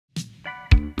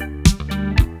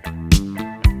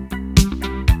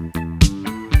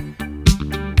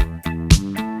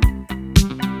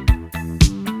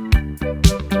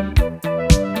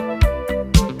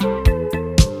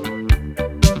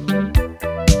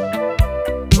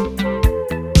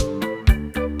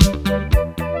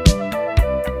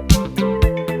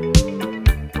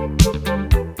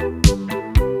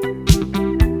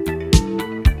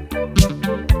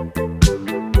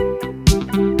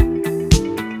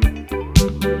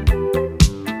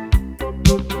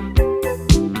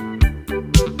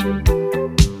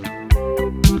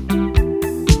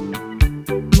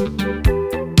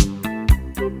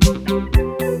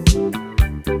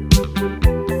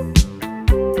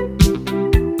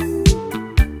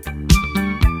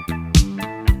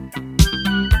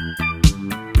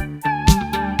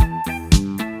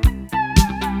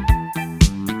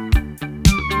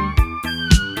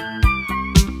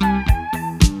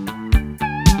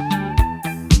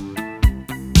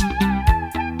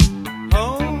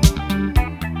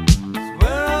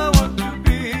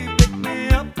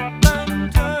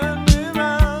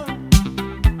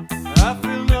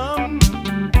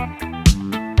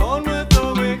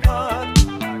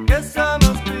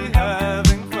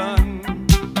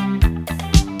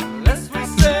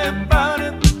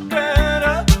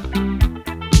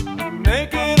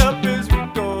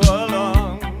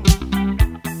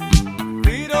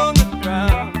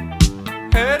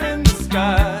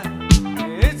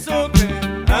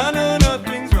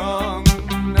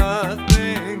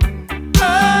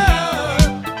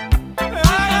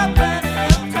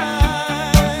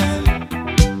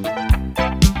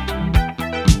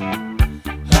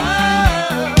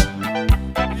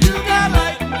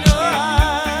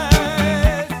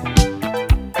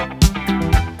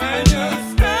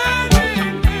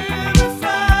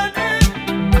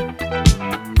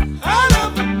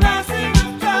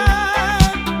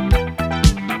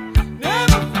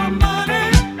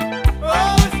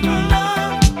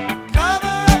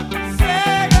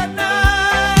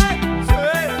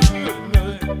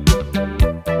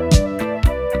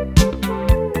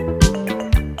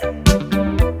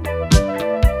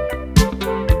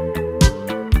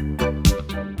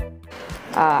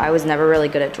I was never really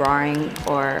good at drawing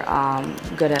or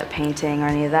good at painting or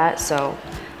any of that, so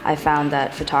I found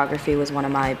that photography was one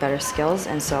of my better skills,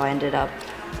 and so I ended up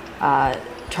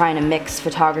trying to mix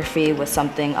photography with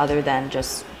something other than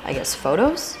just, I guess,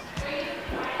 photos.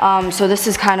 So this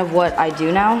is kind of what I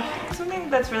do now. Something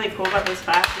that's really cool about this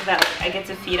class is that I get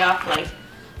to feed off like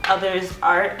others'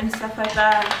 art and stuff like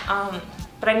that.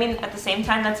 But I mean, at the same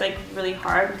time, that's like really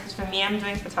hard because for me, I'm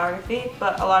doing photography,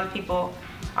 but a lot of people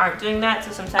aren't doing that.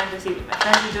 So sometimes I see what my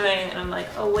friends are doing, and I'm like,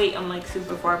 oh wait, I'm like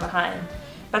super far behind.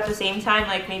 But at the same time,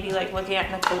 like maybe like looking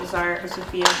at Nicole's art or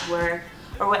Sophia's work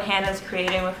or what Hannah's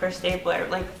creating with her stapler,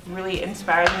 like really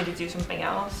inspires me to do something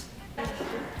else.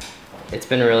 It's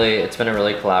been a really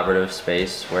collaborative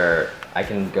space where I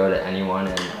can go to anyone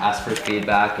and ask for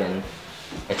feedback, and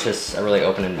it's just a really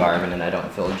open environment, and I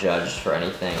don't feel judged for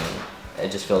anything.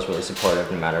 It just feels really supportive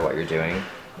no matter what you're doing.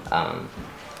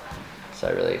 So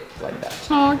I really like that.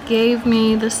 It gave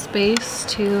me the space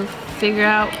to figure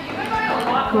out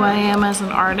who I am as an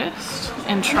artist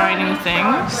and try new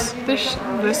things.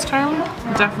 This term,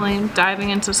 definitely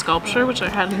diving into sculpture, which I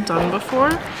hadn't done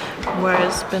before,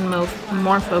 whereas been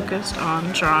more focused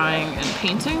on drawing and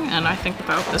painting, and I think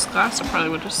without this class I probably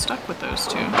would have stuck with those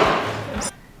two.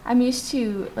 I'm used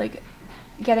to like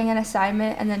getting an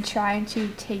assignment and then trying to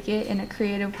take it in a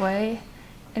creative way,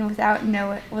 and with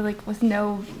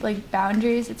no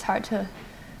boundaries, it's hard to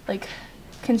like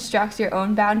construct your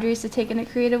own boundaries to take in a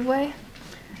creative way.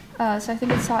 So I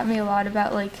think it's taught me a lot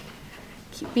about like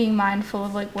being mindful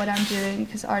of like what I'm doing,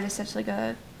 because art is such like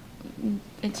a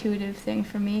intuitive thing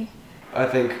for me. I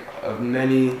think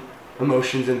many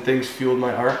emotions and things fueled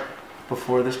my art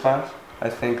before this class. I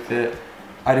think that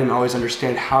I didn't always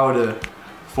understand how to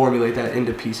formulate that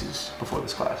into pieces before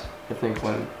this class. I think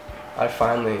when I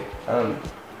finally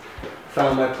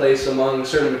found my place among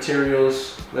certain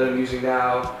materials that I'm using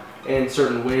now and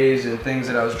certain ways and things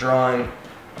that I was drawing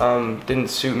didn't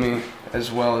suit me as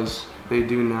well as they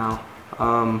do now.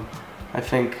 I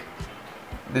think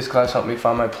this class helped me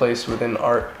find my place within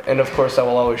art, and of course that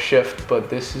will always shift, but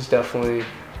this is definitely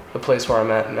the place where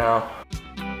I'm at now.